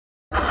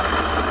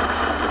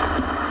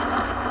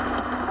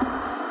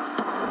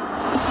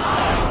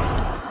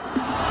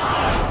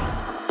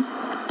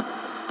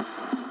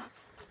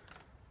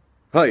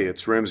Hi,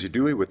 it's Ramsey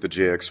Dewey with the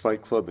JX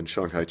Fight Club in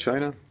Shanghai,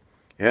 China,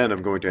 and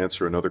I'm going to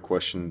answer another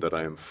question that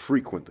I am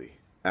frequently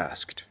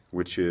asked,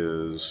 which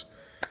is,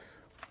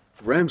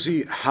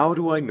 Ramsey, how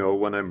do I know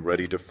when I'm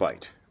ready to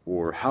fight?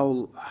 Or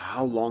how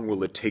long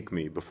will it take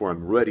me before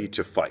I'm ready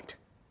to fight?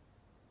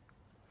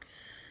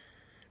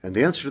 And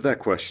the answer to that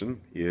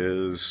question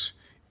is,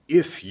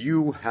 if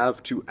you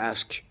have to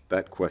ask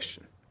that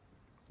question,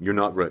 you're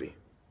not ready.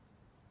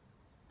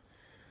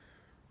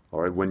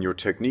 All right, when your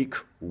technique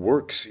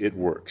works, it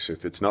works.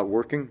 If it's not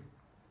working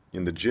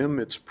in the gym,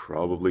 it's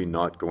probably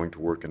not going to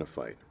work in a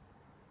fight.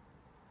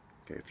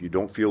 Okay, if you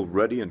don't feel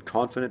ready and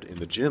confident in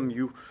the gym,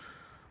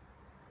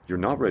 you're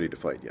not ready to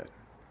fight yet.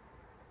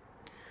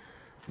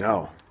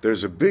 Now,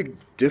 there's a big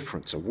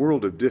difference, a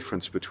world of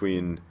difference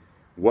between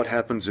what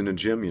happens in a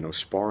gym,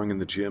 sparring in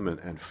the gym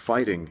and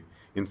fighting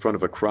in front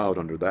of a crowd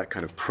under that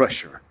kind of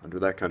pressure, under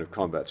that kind of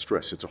combat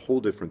stress. It's a whole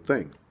different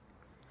thing.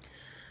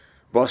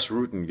 Bas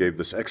Rutten gave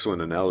this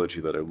excellent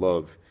analogy that I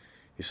love.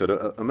 He said,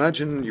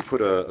 imagine you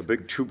put a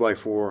big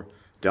 2x4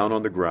 down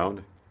on the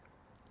ground,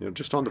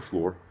 just on the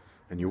floor,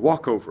 and you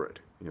walk over it,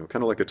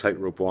 kind of like a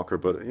tightrope walker,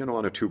 but,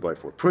 on a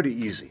 2x4. Pretty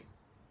easy.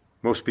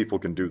 Most people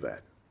can do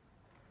that.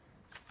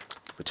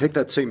 But take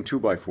that same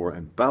 2x4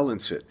 and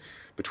balance it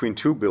between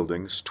two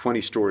buildings,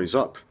 20 stories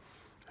up,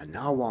 and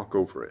now walk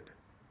over it.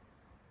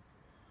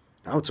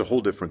 Now it's a whole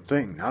different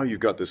thing. Now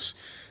you've got this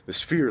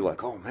fear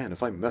like, oh man,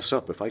 if I mess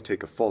up, if I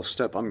take a false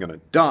step, I'm going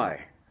to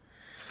die.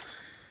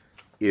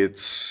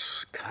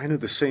 It's kind of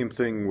the same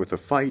thing with a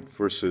fight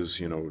versus,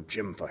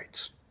 gym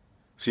fights.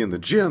 See, in the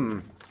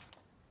gym,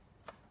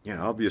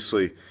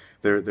 obviously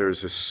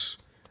there's this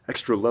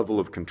extra level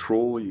of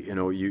control.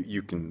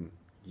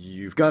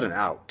 You've got an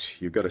out.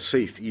 You've got a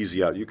safe,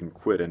 easy out. You can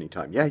quit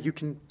anytime. Yeah, you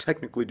can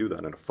technically do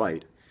that in a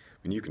fight.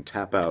 I mean, you can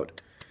tap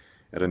out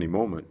at any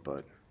moment,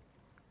 but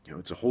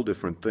it's a whole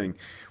different thing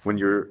when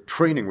you're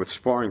training with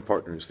sparring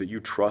partners that you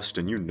trust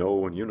and you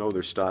know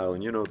their style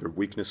and you know their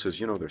weaknesses,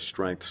 you know their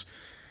strengths.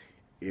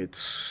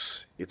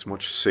 It's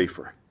much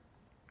safer.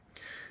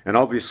 And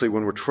obviously,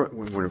 when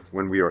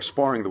we are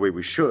sparring the way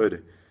we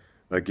should,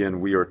 again,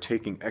 we are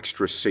taking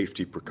extra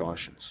safety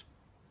precautions.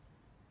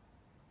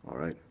 All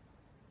right.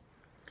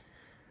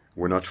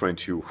 We're not trying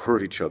to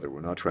hurt each other.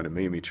 We're not trying to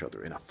maim each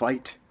other. In a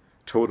fight,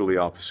 totally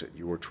opposite.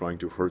 You are trying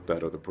to hurt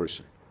that other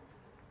person.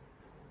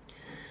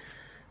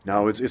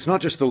 Now, it's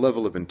not just the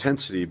level of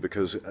intensity,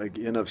 because,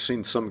 again, I've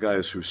seen some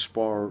guys who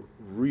spar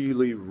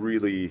really,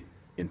 really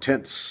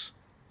intense,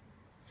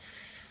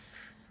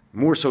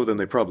 more so than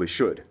they probably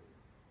should.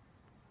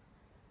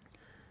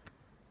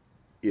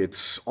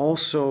 It's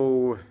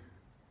also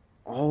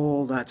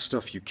all that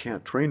stuff you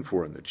can't train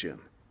for in the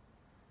gym.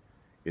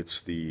 It's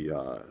the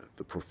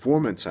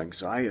performance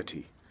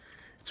anxiety.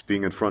 It's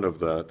being in front of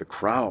the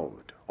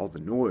crowd, all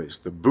the noise,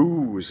 the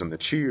boos and the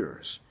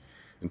cheers.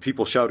 And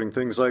people shouting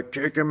things like,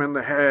 kick him in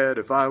the head.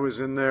 If I was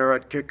in there,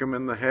 I'd kick him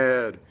in the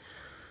head.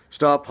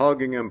 Stop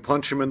hugging him,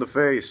 punch him in the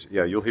face.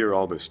 Yeah, you'll hear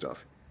all this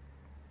stuff.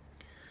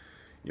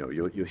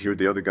 You'll hear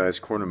the other guy's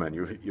cornerman.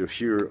 You'll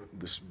hear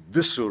this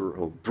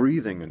visceral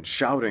breathing and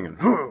shouting and,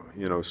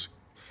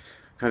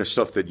 kind of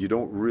stuff that you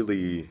don't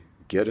really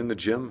get in the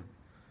gym.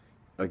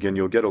 Again,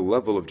 you'll get a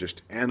level of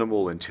just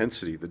animal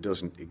intensity that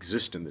doesn't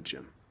exist in the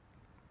gym.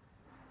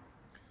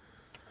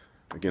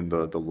 Again,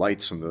 the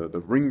lights and the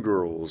ring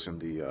girls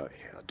and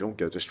don't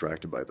get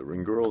distracted by the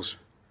ring girls,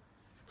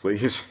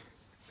 please.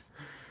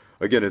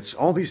 Again, it's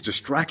all these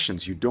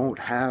distractions you don't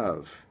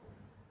have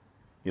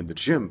in the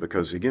gym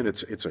because, again,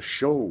 it's a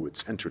show,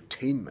 it's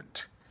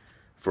entertainment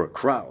for a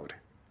crowd.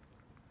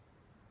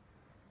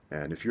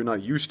 And if you're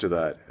not used to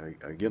that,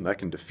 again, that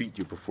can defeat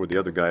you before the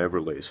other guy ever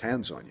lays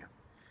hands on you.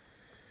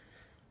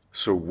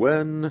 So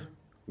when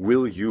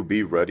will you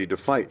be ready to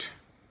fight?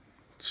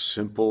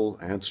 Simple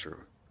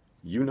answer.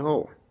 You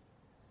know,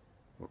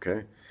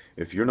 okay?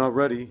 If you're not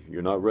ready,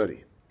 you're not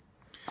ready.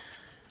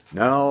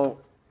 Now,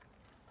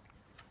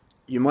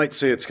 you might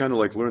say it's kind of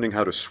like learning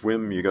how to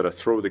swim. You got to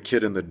throw the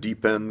kid in the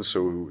deep end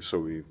so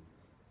we,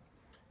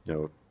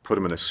 put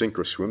him in a sink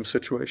or swim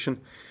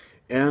situation.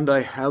 And I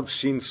have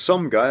seen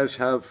some guys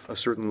have a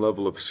certain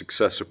level of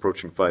success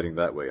approaching fighting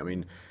that way. I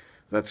mean,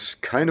 that's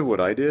kind of what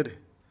I did.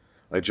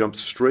 I jumped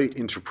straight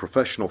into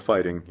professional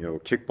fighting,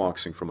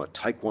 kickboxing from a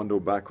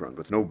taekwondo background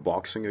with no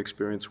boxing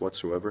experience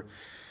whatsoever.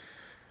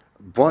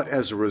 But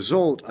as a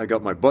result, I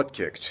got my butt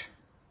kicked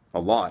a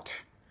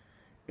lot.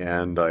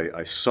 And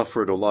I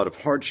suffered a lot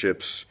of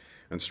hardships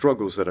and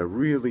struggles that I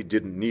really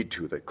didn't need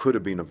to, that could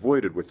have been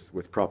avoided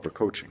with proper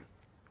coaching.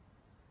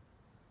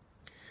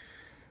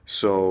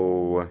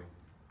 So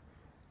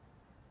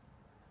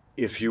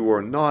if you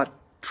are not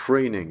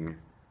training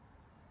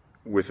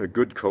with a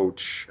good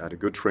coach at a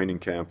good training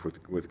camp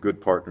with good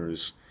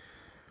partners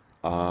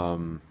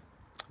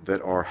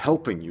that are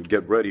helping you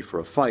get ready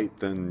for a fight,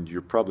 then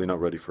you're probably not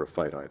ready for a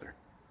fight either.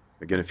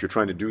 Again, if you're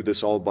trying to do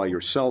this all by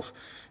yourself,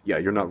 yeah,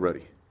 you're not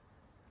ready.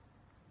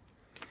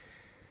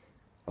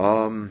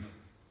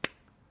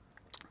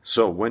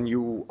 So when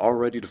you are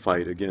ready to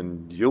fight,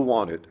 again, you'll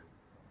want it,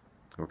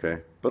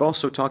 okay? But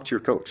also talk to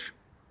your coach,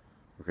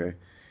 okay?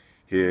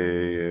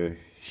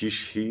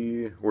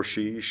 he or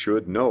she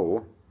should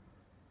know,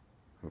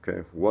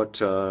 okay, what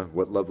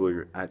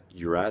level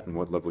you're at and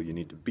what level you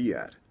need to be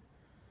at.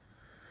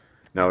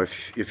 Now,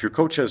 if your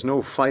coach has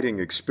no fighting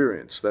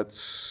experience,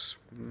 that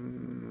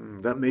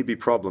may be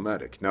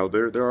problematic. Now,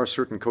 there are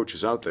certain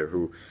coaches out there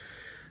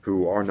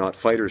who are not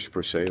fighters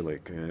per se.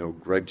 Like, you know,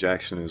 Greg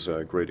Jackson is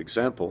a great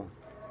example.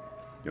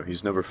 You know,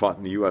 he's never fought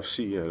in the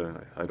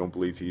UFC. I don't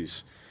believe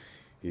he's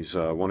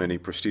won any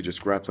prestigious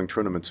grappling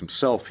tournaments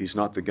himself. He's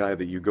not the guy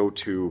that you go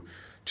to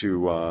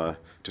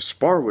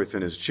spar with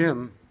in his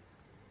gym,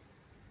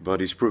 but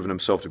he's proven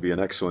himself to be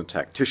an excellent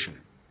tactician.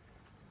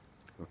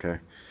 Okay.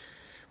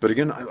 But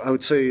again, I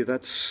would say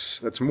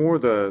that's more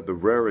the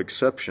rare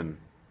exception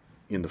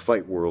in the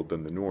fight world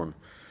than the norm.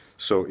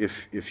 So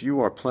if you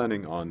are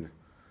planning on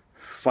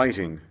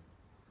fighting,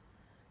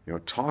 you know,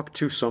 talk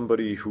to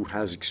somebody who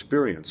has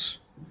experience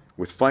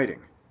with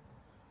fighting,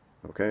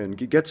 okay, and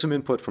get some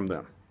input from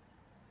them.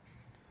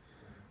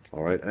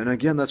 All right, and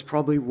again, that's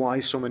probably why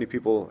so many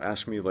people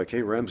ask me, like,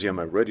 hey, Ramsey, am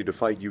I ready to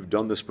fight? You've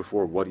done this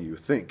before, what do you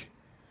think?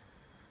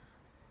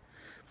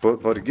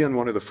 But again,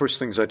 one of the first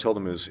things I tell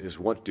them is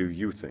what do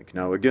you think?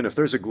 Now, again, if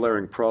there's a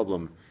glaring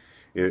problem,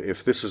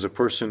 if this is a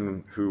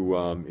person who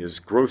is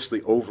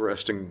grossly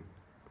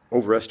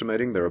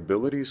overestimating their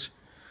abilities,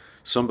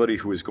 somebody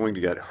who is going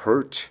to get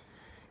hurt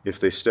if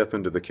they step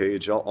into the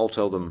cage, I'll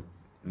tell them,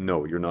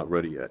 no, you're not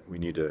ready yet. We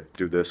need to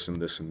do this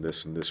and this and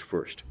this and this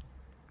first.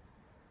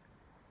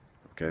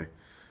 Okay?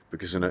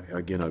 Because,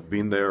 again, I've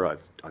been there,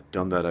 I've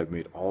done that, I've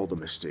made all the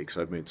mistakes.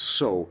 I've made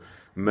so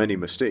many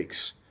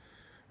mistakes.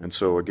 And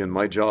so, again,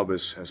 my job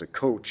as a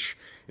coach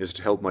is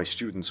to help my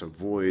students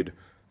avoid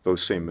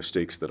those same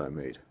mistakes that I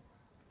made.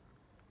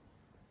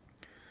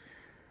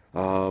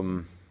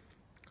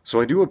 So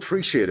I do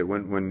appreciate it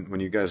when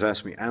you guys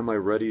ask me, am I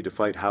ready to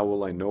fight? How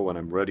will I know when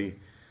I'm ready?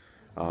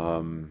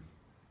 And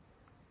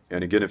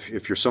again,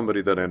 if you're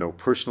somebody that I know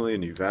personally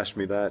and you've asked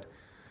me that,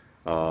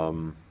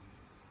 and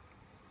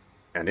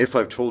if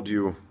I've told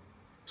you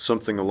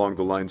something along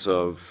the lines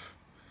of,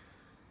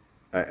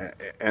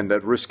 and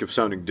at risk of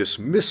sounding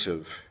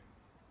dismissive,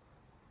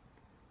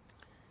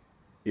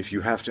 if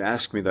you have to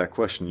ask me that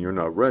question, you're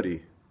not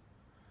ready,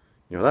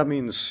 you know, that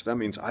means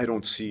I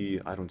don't see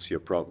a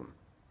problem.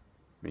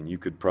 I mean, you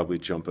could probably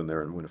jump in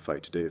there and win a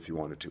fight today if you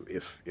wanted to,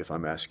 if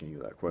I'm asking you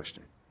that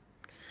question.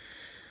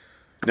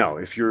 Now,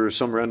 if you're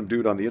some random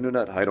dude on the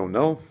internet, I don't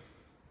know.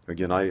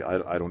 Again, I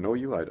don't know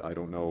you. I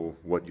don't know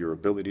what your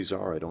abilities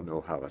are. I don't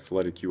know how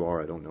athletic you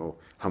are. I don't know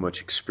how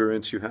much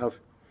experience you have.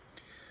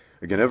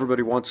 Again,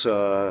 everybody wants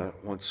a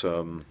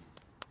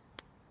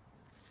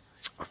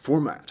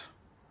format.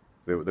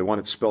 They want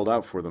it spelled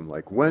out for them,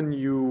 like when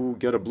you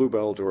get a blue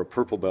belt or a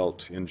purple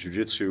belt in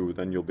jiu-jitsu,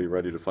 then you'll be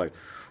ready to fight.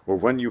 Or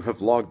when you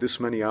have logged this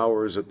many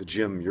hours at the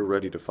gym, you're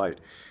ready to fight.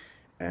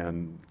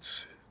 And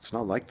it's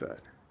not like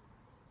that.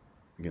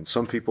 Again,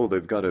 some people,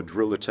 they've got to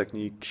drill a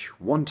technique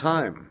one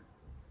time,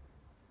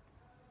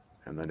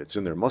 and then it's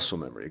in their muscle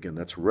memory. Again,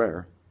 that's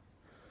rare.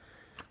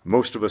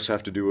 Most of us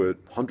have to do it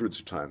hundreds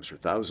of times or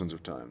thousands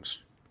of times.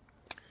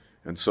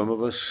 And some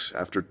of us,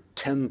 after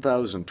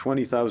 10,000,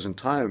 20,000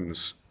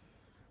 times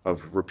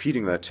of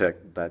repeating that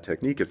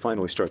technique, it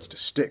finally starts to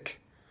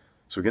stick.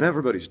 So again,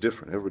 everybody's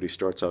different. Everybody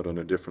starts out on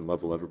a different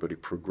level. Everybody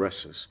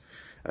progresses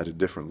at a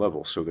different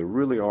level. So there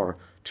really are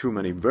too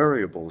many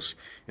variables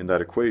in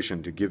that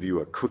equation to give you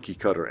a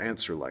cookie-cutter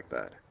answer like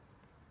that.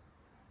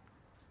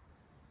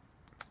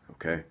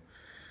 Okay?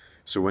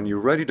 So when you're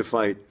ready to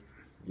fight,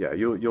 yeah,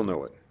 you'll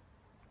know it.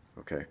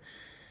 Okay?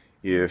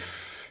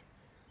 If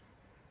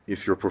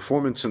your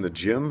performance in the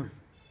gym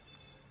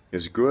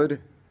is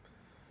good,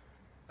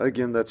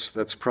 again,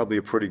 that's probably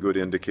a pretty good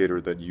indicator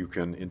that you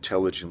can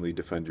intelligently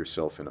defend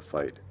yourself in a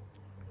fight.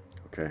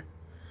 Okay?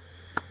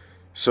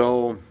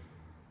 So,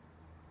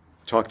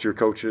 talk to your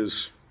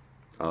coaches.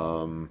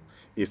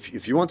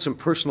 If you want some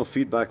personal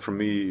feedback from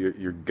me,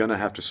 you're gonna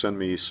have to send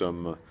me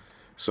some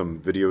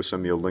video,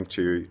 send me a link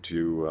to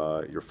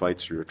your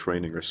fights or your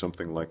training or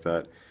something like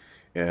that.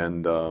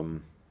 And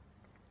I'm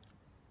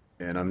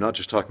not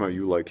just talking about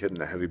you like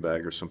hitting a heavy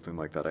bag or something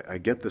like that. I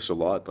get this a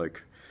lot.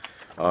 Like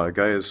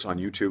guys on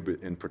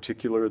YouTube in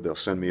particular, they'll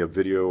send me a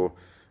video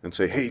and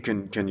say, "Hey,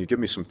 can you give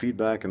me some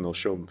feedback?" And they'll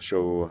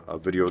show a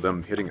video of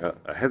them hitting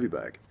a heavy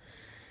bag,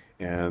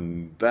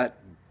 and that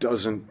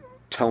doesn't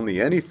tell me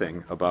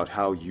anything about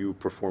how you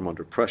perform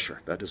under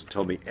pressure. That doesn't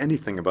tell me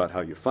anything about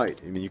how you fight.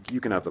 I mean, you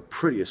can have the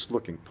prettiest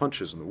looking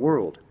punches in the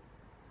world.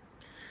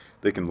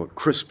 They can look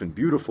crisp and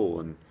beautiful,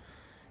 and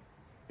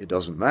it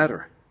doesn't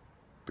matter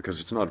because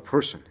it's not a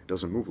person. It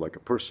doesn't move like a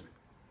person.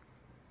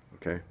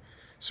 Okay?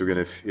 So again,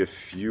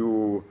 if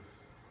you,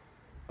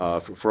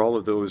 for all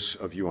of those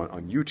of you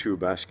on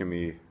YouTube asking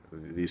me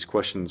these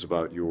questions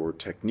about your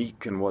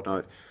technique and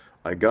whatnot,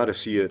 I gotta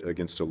see it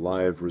against a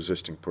live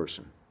resisting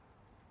person.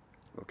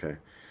 Okay,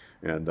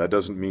 and that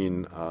doesn't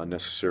mean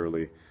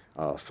necessarily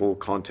full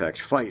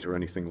contact fight or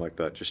anything like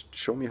that. Just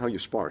show me how you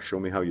spar, show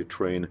me how you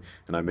train,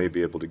 and I may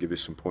be able to give you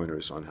some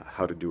pointers on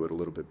how to do it a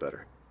little bit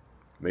better,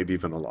 maybe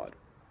even a lot.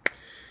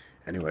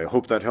 Anyway, I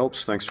hope that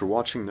helps. Thanks for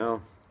watching.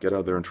 Now, get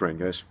out there and train,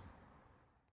 guys.